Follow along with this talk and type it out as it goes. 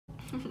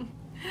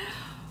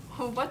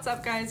What's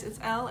up guys, it's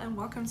Elle and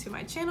welcome to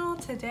my channel.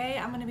 Today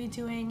I'm going to be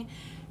doing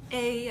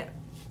a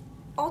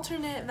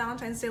alternate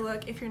Valentine's Day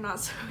look if you're not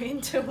so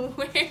into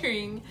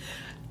wearing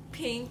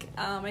pink.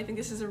 I think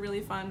this is a really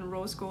fun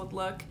rose gold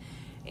look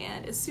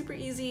and it's super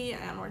easy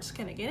and we're just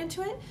going to get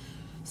into it.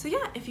 So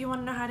yeah, if you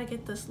want to know how to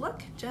get this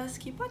look,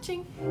 just keep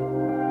watching.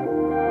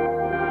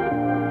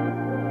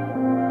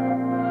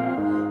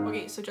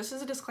 Okay, so just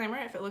as a disclaimer,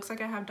 if it looks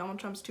like I have Donald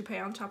Trump's toupee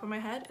on top of my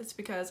head, it's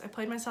because I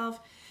played myself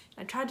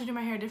and I tried to do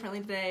my hair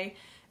differently today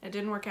and it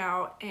didn't work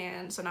out,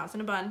 and so now it's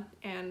in a bun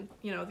and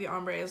you know the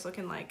ombre is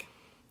looking like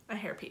a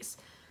hairpiece,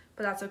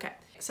 but that's okay.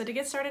 So to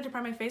get started, to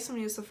prime my face, I'm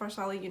gonna use the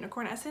Persson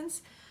Unicorn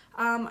Essence.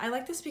 I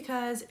like this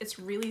because it's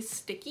really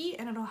sticky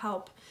and it'll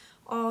help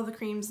all the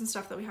creams and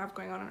stuff that we have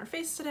going on our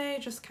face today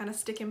just kind of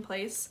stick in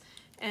place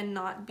and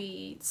not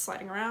be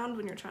sliding around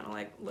when you're trying to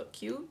like look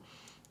cute.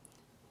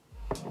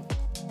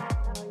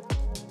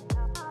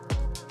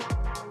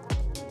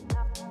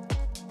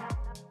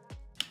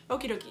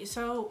 Okie dokie,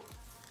 so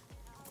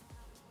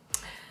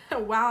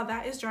while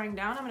that is drying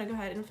down, I'm gonna go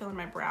ahead and fill in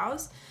my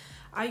brows.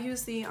 I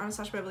use the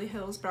Anastasia Beverly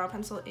Hills brow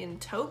pencil in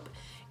taupe.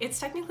 It's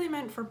technically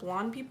meant for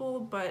blonde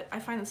people, but I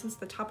find that since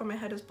the top of my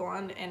head is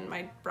blonde and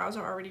my brows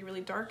are already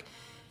really dark,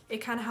 it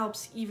kind of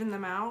helps even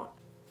them out.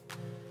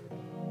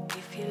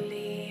 If you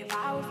leave,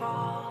 I'll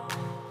fall.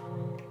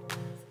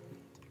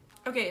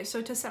 Okay,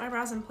 so to set my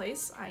brows in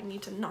place, I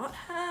need to not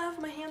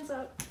have my hands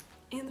up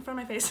in the front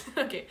of my face.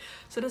 Okay,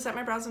 so to set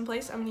my brows in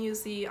place, I'm gonna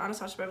use the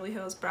Anastasia Beverly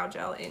Hills Brow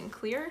Gel in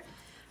clear.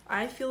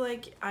 I feel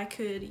like I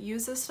could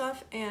use this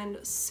stuff and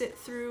sit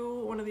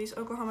through one of these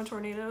Oklahoma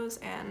tornadoes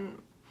and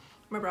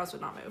my brows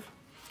would not move.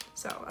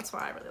 So that's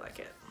why I really like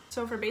it.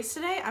 So for base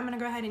today, I'm gonna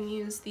go ahead and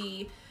use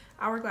the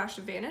Hourglass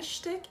Vanish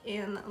Stick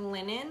in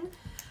Linen.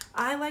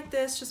 I like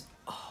this just,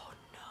 oh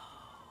no,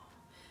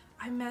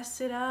 I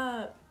messed it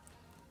up.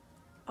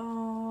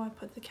 Oh, I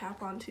put the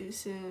cap on too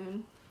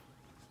soon.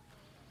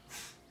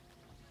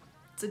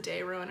 It's a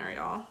day ruiner,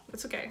 y'all.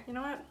 It's okay. You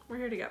know what? We're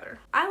here together.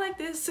 I like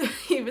this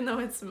even though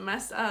it's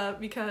messed up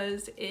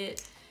because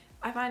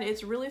I find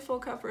it's really full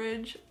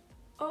coverage.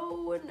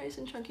 Oh, and nice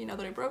and chunky now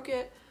that I broke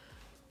it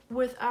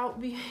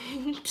without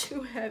being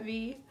too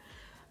heavy.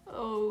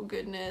 Oh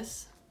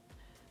goodness.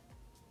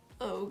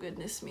 Oh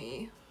goodness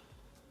me.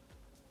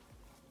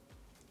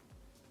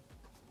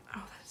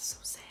 Oh, that's so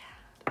sad.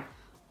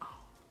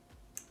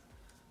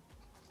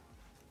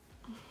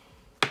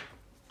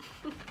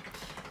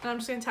 And I'm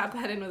just gonna tap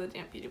that in with a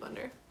damp beauty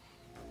blender.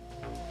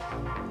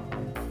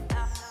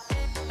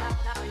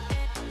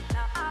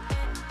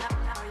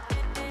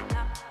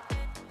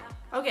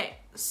 Okay,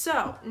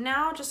 so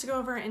now just to go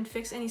over and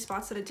fix any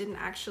spots that I didn't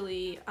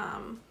actually,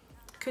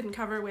 couldn't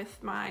cover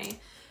with my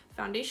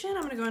foundation,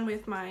 I'm gonna go in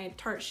with my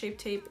Tarte Shape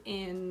Tape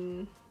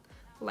in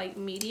light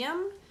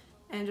medium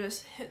and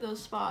just hit those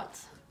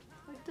spots.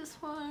 Like this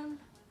one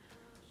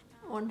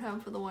time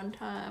for the one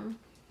time.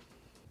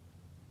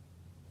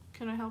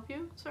 Can I help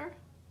you, sir?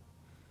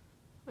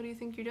 What do you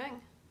think you're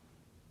doing?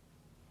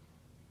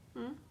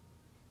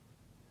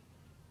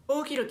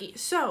 Okie dokie.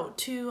 So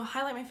to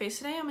highlight my face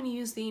today, I'm going to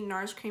use the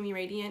NARS Creamy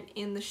Radiant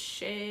in the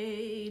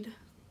shade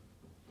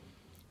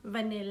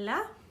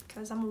Vanilla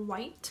because I'm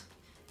white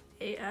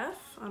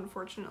AF,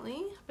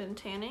 unfortunately. I've been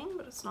tanning,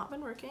 but it's not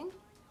been working.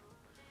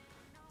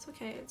 It's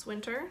okay. It's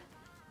winter.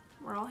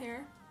 We're all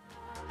here.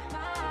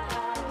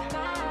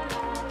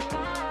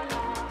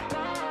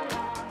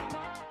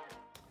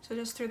 So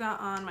just threw that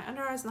on my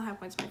under eyes and the high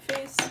points of my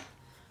face.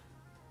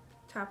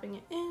 Tapping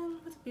it in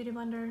with a beauty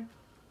blender.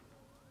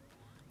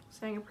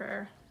 Saying a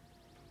prayer.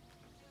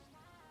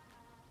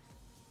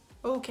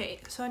 Okay,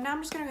 so now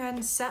I'm just gonna go ahead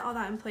and set all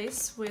that in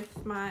place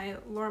with my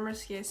Laura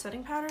Mercier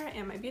setting powder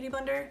and my beauty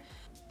blender.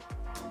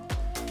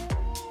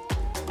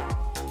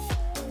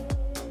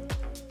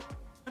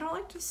 I don't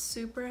like to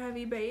super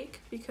heavy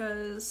bake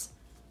because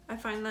I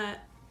find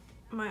that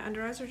my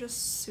under eyes are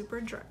just super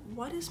dry.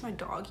 What is my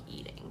dog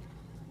eating?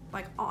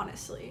 Like,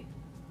 honestly.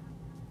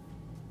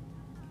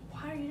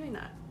 Why are you doing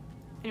that?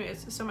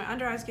 Anyways, so my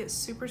under eyes get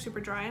super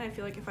dry and I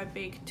feel like if I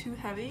bake too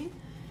heavy,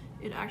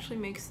 it actually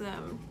makes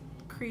them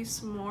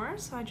crease more.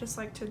 So I just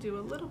like to do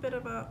a little bit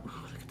of a,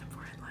 oh, look at the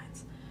forehead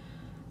lines,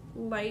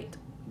 light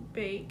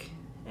bake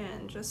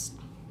and just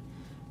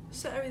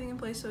set everything in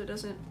place so it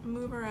doesn't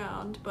move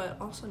around, but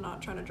also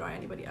not trying to dry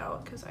anybody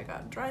out because I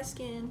got dry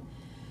skin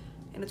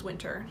and it's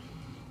winter.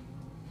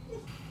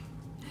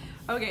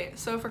 Okay,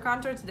 so for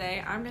contour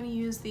today, I'm gonna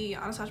use the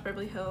Anastasia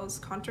Beverly Hills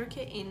Contour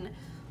Kit in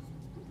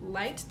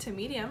light to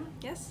medium.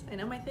 Yes, I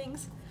know my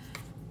things.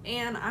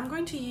 And I'm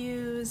going to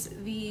use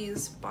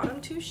these bottom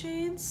two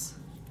shades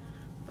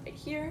right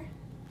here.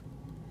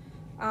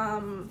 I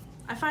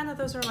find that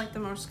those are like the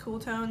most cool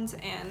tones,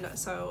 and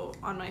so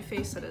on my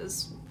face that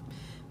is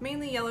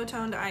mainly yellow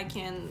toned, I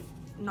can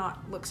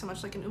not look so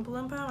much like an Oompa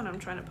Loompa when I'm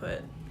trying to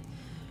put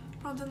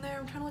bronze in there.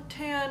 I'm trying to look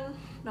tan,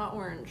 not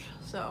orange.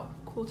 So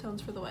cool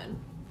tones for the win.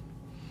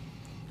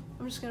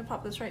 I'm just gonna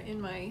pop this right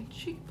in my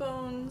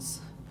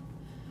cheekbones,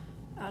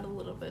 add a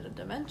little bit of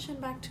dimension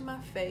back to my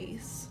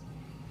face.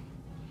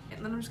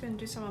 And then I'm just gonna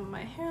do some of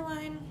my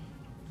hairline,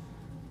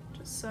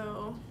 just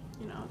so,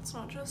 you know, it's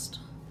not just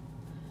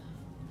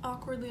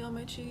awkwardly on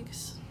my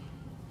cheeks.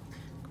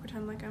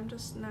 Pretend like I'm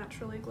just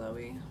naturally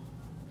glowy.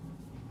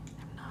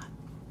 I'm not.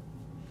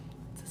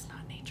 This is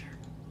not nature.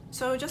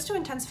 So just to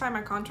intensify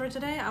my contour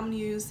today, I'm gonna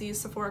use the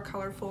Sephora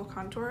Colorful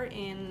Contour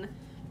in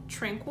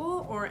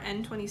Tranquil or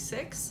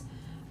N26.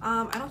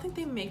 I don't think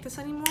they make this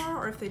anymore,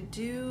 or if they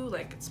do,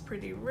 like, it's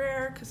pretty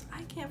rare because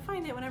I can't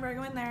find it whenever I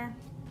go in there.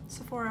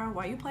 Sephora,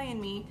 why you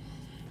playing me?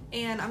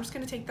 And I'm just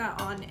gonna take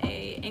that on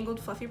a angled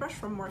fluffy brush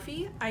from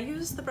Morphe. I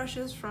use the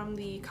brushes from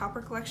the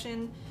Copper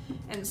collection,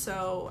 and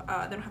so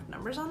they don't have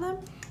numbers on them,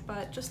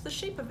 but just the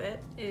shape of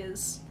it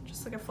is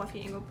just like a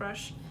fluffy angled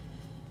brush.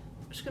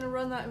 I'm just gonna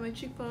run that in my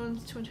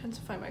cheekbones to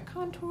intensify my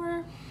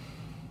contour.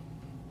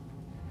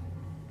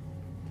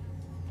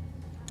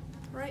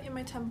 Right in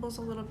my temples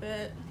a little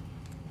bit.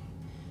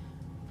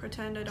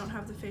 Pretend I don't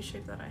have the face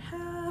shape that I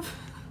have.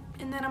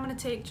 And then I'm gonna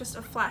take just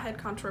a flathead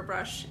contour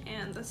brush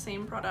and the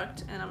same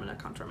product, and I'm gonna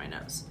contour my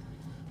nose.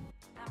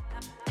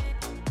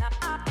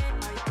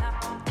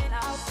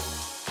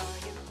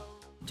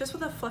 Just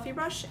with a fluffy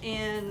brush,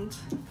 and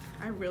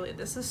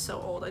this is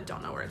so old, I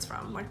don't know where it's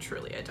from, like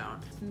truly I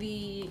don't.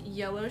 The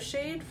yellow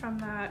shade from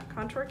that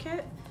contour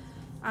kit,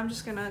 I'm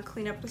just gonna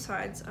clean up the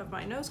sides of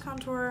my nose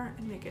contour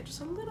and make it just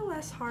a little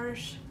less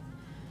harsh.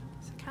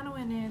 So it kind of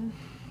went in.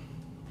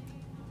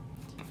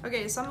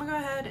 Okay, so I'm gonna go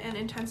ahead and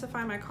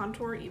intensify my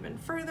contour even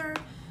further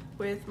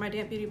with my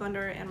damp beauty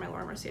blender and my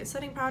Laura Mercier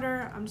setting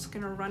powder. I'm just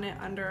gonna run it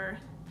under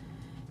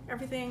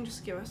everything, just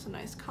to give us a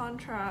nice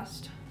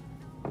contrast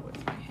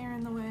with my hair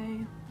in the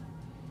way.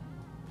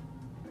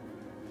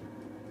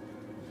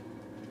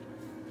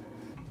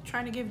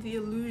 Trying to give the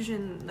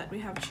illusion that we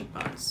have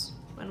cheekbones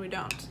when we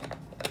don't.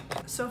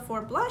 So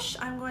for blush,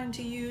 I'm going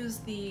to use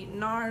the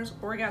NARS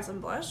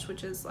Orgasm Blush,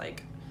 which is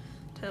like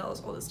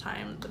tales all this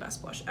time, the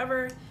best blush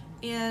ever.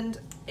 And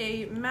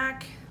a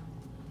MAC,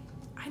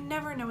 I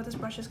never know what this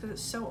brush is because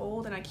it's so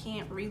old and I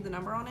can't read the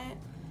number on it.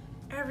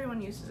 Everyone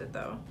uses it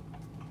though.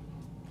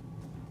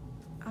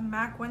 A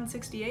MAC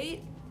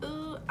 168,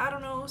 I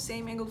don't know,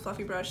 same angled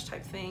fluffy brush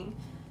type thing.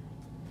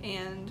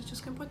 And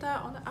just gonna put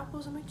that on the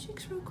apples of my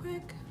cheeks real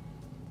quick.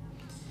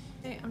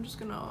 Okay, I'm just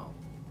gonna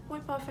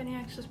wipe off any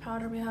excess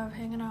powder we have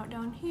hanging out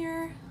down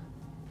here.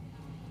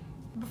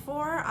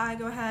 Before I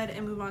go ahead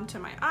and move on to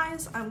my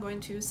eyes, I'm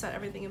going to set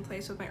everything in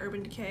place with my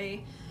Urban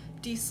Decay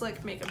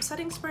De-Slick Makeup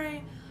Setting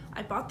Spray.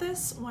 I bought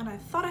this when I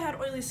thought I had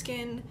oily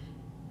skin.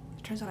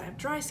 It turns out I have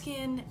dry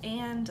skin,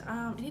 and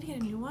I need to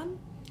get a new one.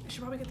 I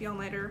should probably get the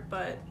all-nighter,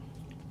 but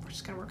we're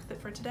just gonna work with it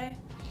for today.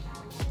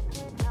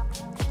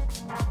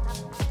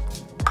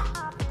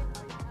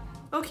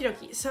 Okie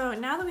dokie, so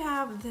now that we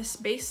have this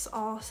base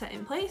all set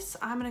in place,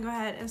 I'm gonna go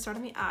ahead and start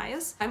on the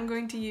eyes. I'm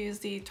going to use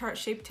the Tarte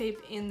Shape Tape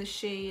in the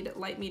shade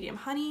Light Medium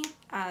Honey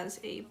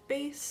as a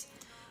base.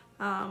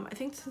 I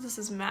think since this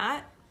is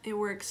matte, it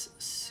works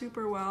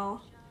super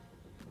well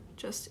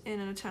just in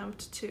an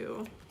attempt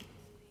to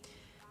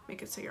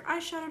make it so your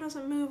eyeshadow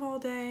doesn't move all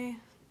day.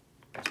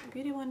 There's my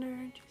beauty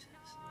blender, Jesus.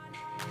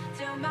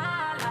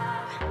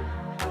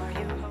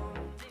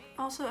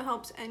 Also, it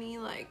helps any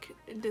like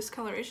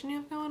discoloration you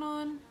have going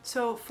on.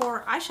 So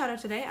for eyeshadow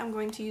today, I'm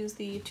going to use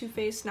the Too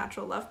Faced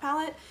Natural Love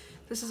palette.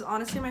 This is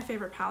honestly my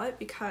favorite palette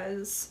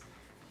because,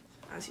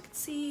 as you can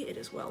see, it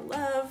is well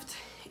loved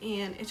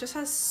and it just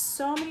has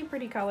so many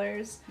pretty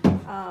colors.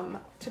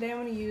 Today I'm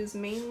going to use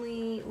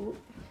mainly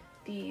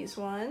these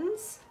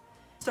ones.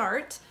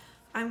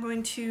 I'm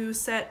going to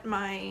set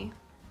my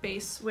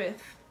base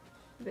with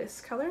this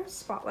color,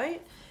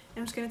 Spotlight.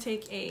 I'm just going to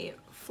take a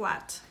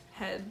flat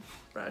head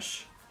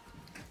brush.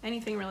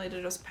 Anything really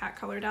to just pat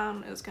color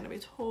down is going to be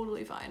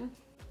totally fine.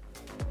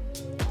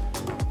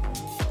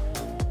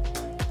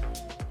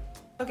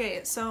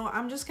 Okay, so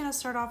I'm just gonna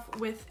start off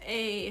with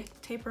a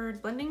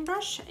tapered blending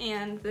brush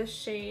and this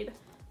shade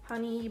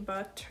Honey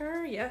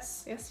Butter.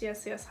 Yes,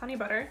 Honey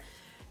Butter.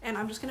 And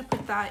I'm just gonna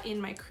put that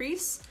in my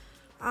crease.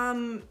 I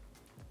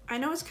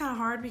know it's kind of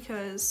hard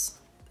because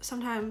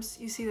sometimes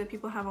you see that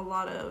people have a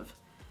lot of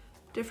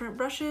different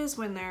brushes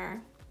when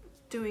they're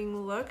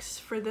doing looks.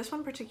 For this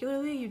one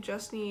particularly, you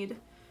just need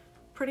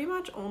pretty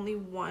much only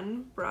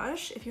one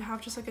brush. If you have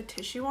just like a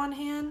tissue on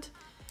hand,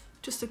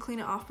 just to clean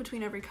it off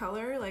between every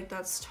color, like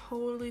that's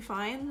totally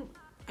fine.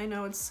 I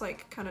know it's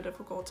like kind of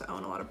difficult to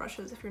own a lot of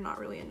brushes if you're not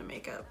really into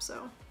makeup,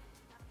 so.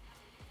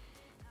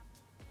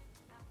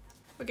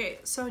 Okay,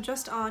 so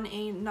just on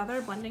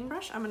another blending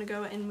brush, I'm gonna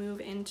go and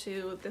move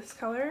into this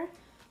color,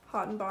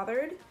 Hot and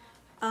Bothered.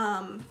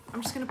 I'm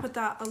just gonna put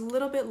that a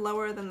little bit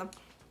lower than the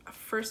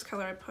first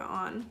color I put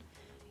on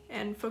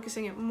and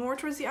focusing it more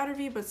towards the outer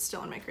V, but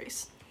still in my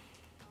crease.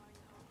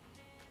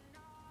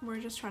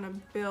 We're just trying to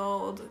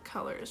build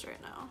colors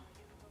right now.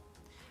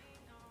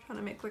 Trying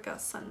to make like a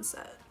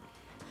sunset.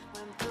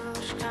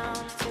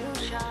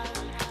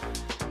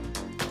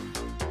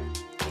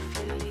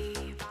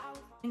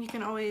 And you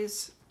can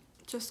always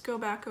just go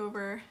back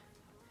over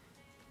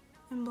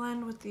and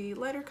blend with the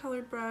lighter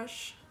colored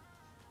brush.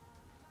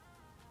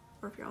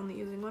 Or if you're only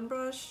using one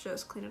brush,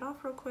 just clean it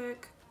off real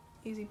quick.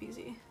 Easy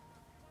peasy.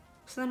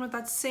 So then with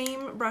that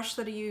same brush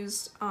that I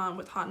used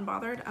with Hot and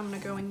Bothered, I'm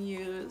gonna go and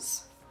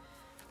use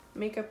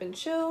Makeup and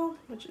Chill,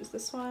 which is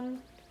this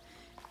one.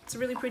 It's a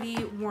really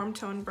pretty warm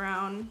tone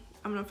brown.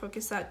 I'm gonna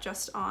focus that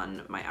just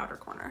on my outer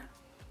corner.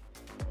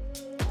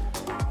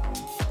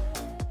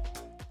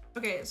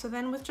 Okay, so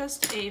then with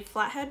just a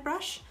flathead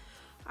brush,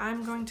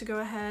 I'm going to go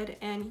ahead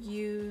and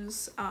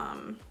use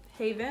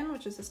Haven,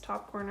 which is this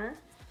top corner,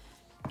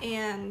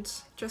 and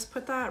just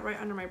put that right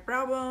under my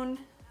brow bone,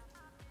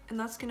 and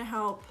that's gonna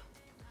help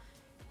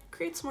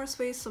create some more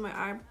space so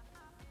my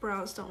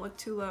eyebrows don't look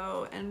too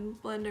low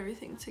and blend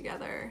everything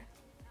together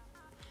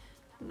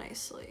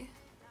nicely.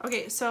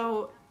 Okay,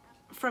 so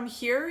from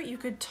here, you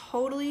could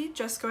totally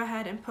just go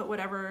ahead and put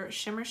whatever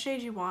shimmer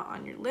shade you want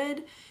on your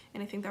lid,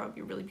 and I think that would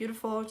be really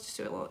beautiful. Just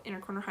do a little inner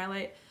corner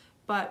highlight.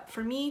 But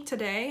for me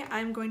today,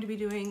 I'm going to be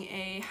doing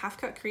a half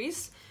cut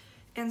crease.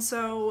 And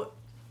so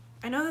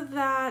I know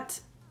that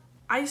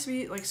I used to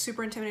be like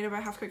super intimidated by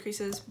half cut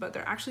creases, but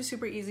they're actually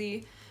super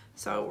easy.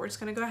 So we're just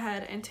gonna go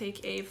ahead and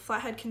take a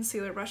flathead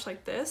concealer brush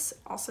like this.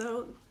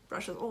 Also,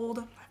 brush is old,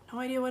 I have no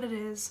idea what it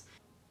is.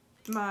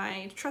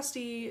 My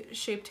trusty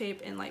Shape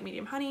Tape in Light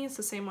Medium Honey. It's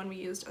the same one we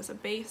used as a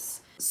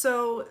base.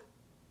 So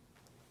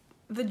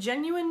the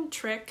genuine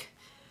trick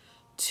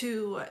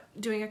to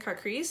doing a cut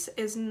crease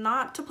is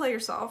not to play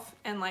yourself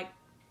and like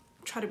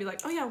try to be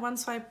like, oh yeah, one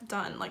swipe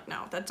done. Like,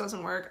 no, that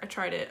doesn't work. I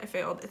tried it, I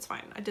failed, it's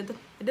fine. I did the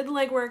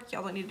legwork,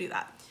 y'all don't need to do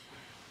that.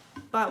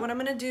 But what I'm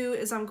gonna do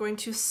is I'm going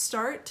to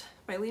start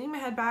by leaning my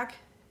head back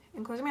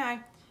and closing my eye,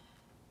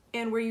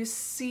 and where you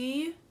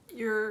see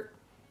your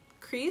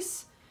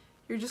crease,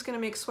 you're just gonna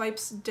make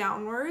swipes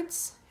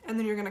downwards, and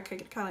then you're gonna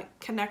kind of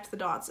connect the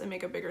dots and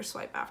make a bigger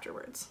swipe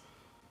afterwards.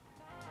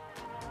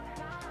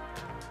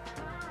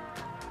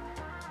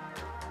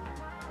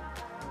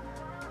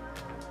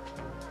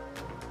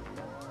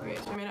 Okay,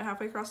 so I made it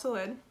halfway across the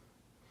lid.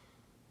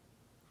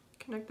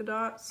 Connect the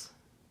dots,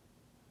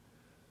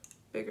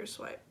 bigger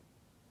swipe.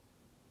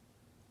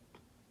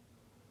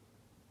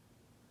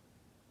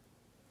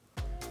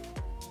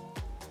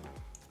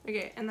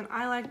 Okay, and then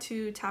I like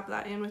to tap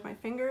that in with my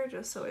finger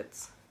just so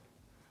it's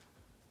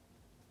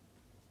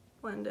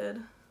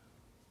blended.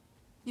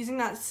 Using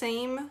that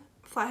same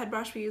flathead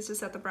brush we used to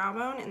set the brow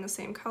bone in the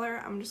same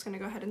color, I'm just gonna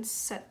go ahead and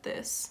set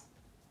this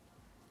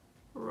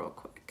real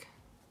quick.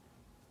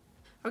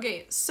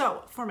 Okay,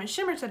 so for my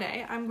shimmer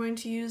today, I'm going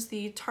to use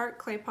the Tarte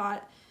Clay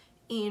Pot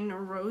in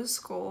Rose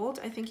Gold.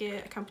 I think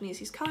it accompanies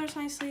these colors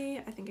nicely.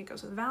 I think it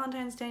goes with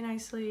Valentine's Day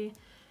nicely.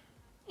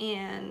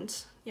 And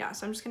yeah,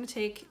 so I'm just gonna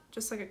take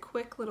just like a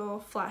quick little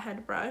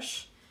flathead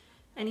brush.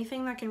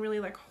 Anything that can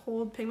really like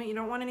hold pigment. You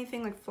don't want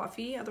anything like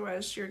fluffy,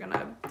 otherwise you're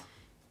gonna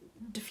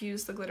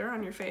diffuse the glitter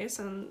on your face,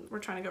 and we're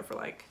trying to go for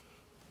like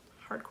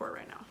hardcore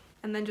right now.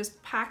 And then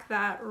just pack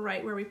that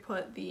right where we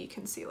put the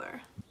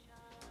concealer.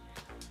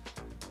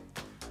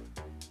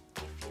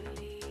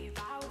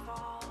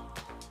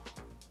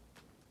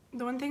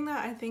 The one thing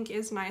that I think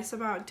is nice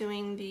about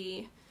doing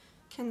the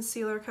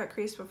concealer cut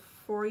crease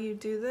before you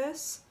do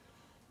this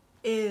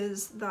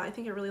is that I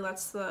think it really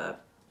lets the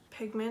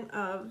pigment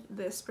of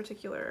this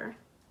particular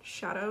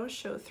shadow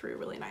show through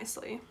really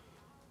nicely.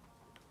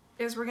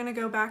 Is we're gonna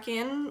go back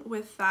in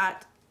with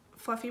that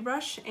fluffy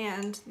brush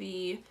and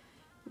the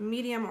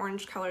medium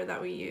orange color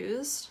that we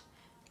used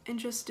and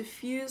just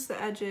diffuse the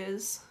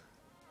edges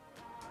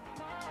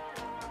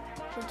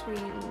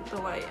between the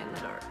light and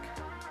the dark.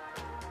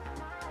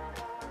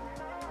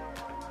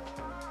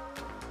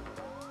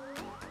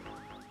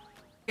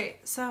 Okay,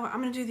 so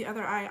I'm gonna do the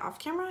other eye off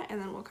camera and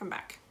then we'll come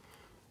back.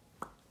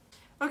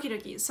 Okie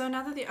dokie, so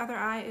now that the other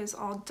eye is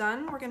all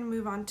done, we're gonna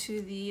move on to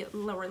the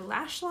lower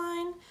lash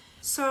line.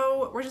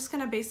 So we're just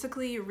gonna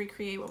basically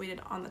recreate what we did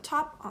on the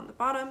top, on the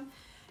bottom,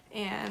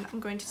 and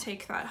I'm going to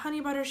take that honey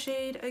butter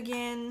shade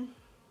again,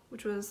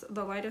 which was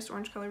the lightest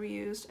orange color we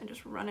used, and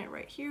just run it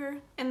right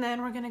here. And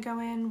then we're gonna go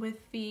in with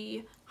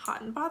the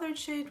Hot and Bothered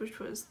shade, which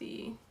was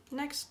the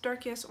next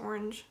darkest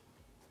orange.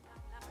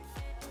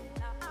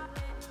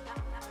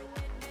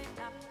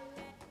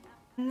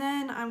 And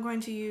then I'm going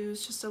to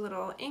use just a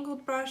little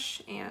angled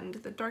brush and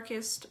the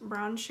darkest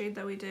brown shade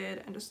that we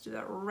did and just do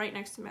that right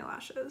next to my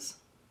lashes.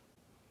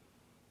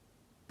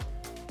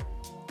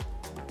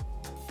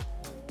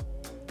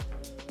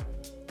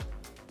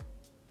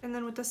 And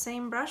then with the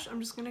same brush, I'm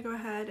just gonna go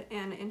ahead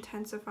and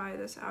intensify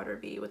this outer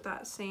V with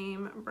that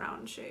same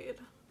brown shade.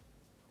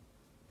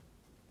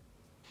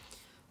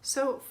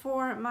 So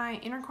for my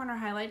inner corner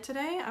highlight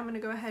today, I'm gonna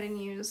go ahead and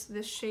use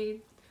this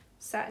shade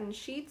Satin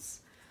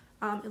Sheets.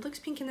 It looks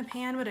pink in the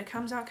pan, but it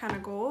comes out kind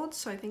of gold,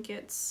 so I think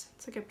it's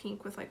like a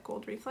pink with like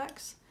gold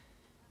reflex.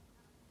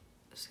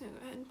 Just gonna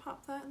go ahead and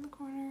pop that in the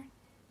corner.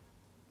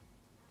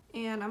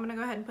 And I'm gonna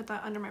go ahead and put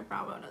that under my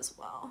brow bone as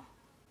well.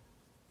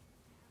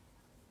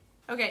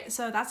 Okay,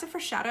 so that's it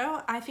for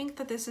shadow. I think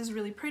that this is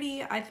really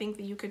pretty. I think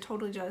that you could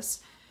totally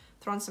just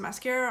throw on some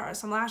mascara or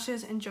some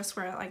lashes and just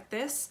wear it like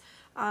this.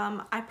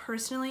 I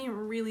personally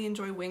really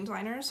enjoy winged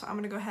liners, so I'm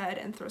gonna go ahead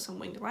and throw some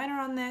winged liner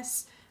on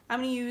this. I'm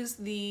gonna use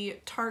the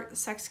Tarte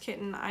Sex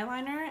Kitten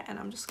eyeliner, and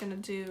I'm just gonna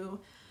do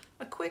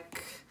a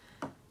quick,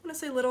 I'm gonna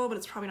say little, but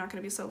it's probably not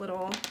gonna be so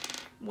little,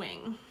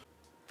 wing.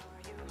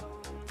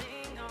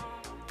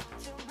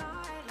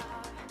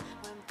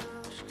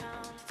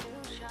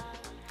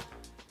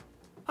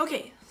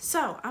 Okay,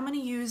 so I'm gonna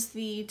use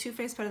the Too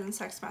Faced Better Than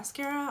Sex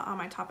mascara on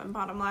my top and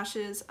bottom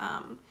lashes.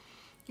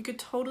 You could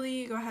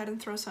totally go ahead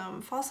and throw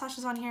some false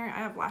lashes on here. I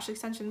have lash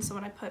extensions, so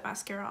when I put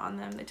mascara on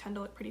them, they tend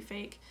to look pretty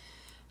fake.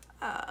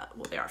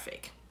 Well, they are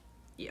fake.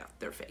 Yeah,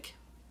 they're fake.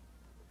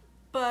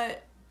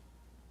 But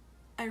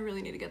I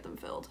really need to get them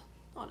filled,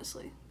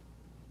 honestly.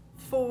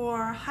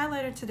 For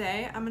highlighter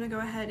today, I'm gonna go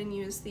ahead and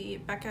use the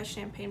Becca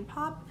Champagne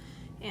Pop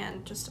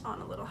and just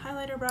on a little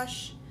highlighter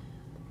brush.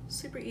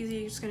 Super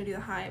easy, just gonna do the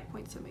high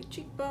points of my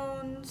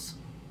cheekbones.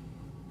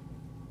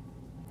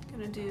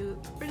 Gonna do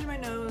the bridge of my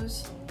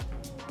nose,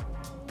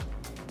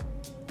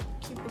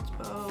 Cupid's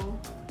bow.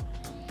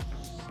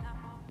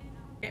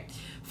 Okay,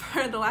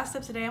 for the last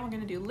step today, I'm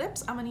gonna do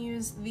lips. I'm gonna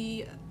use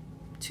the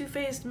Too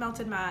Faced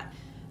Melted Matte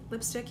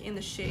lipstick in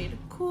the shade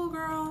Cool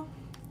Girl,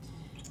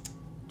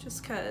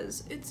 just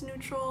cause it's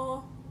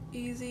neutral,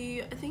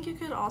 easy. I think you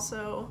could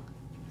also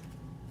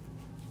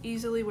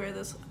easily wear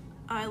this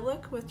eye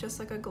look with just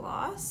like a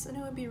gloss and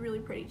it would be really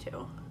pretty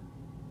too.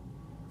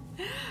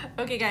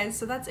 Okay guys,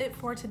 so that's it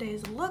for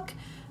today's look.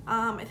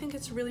 I think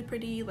it's really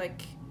pretty,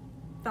 like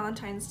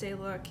Valentine's Day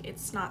look.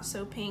 It's not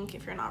so pink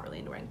if you're not really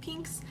into wearing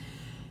pinks.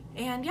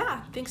 And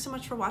yeah, thanks so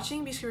much for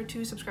watching. Be sure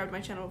to subscribe to my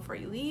channel before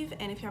you leave,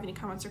 and if you have any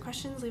comments or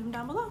questions, leave them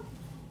down below.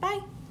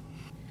 Bye!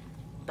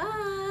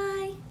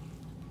 Bye!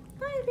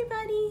 Bye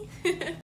everybody!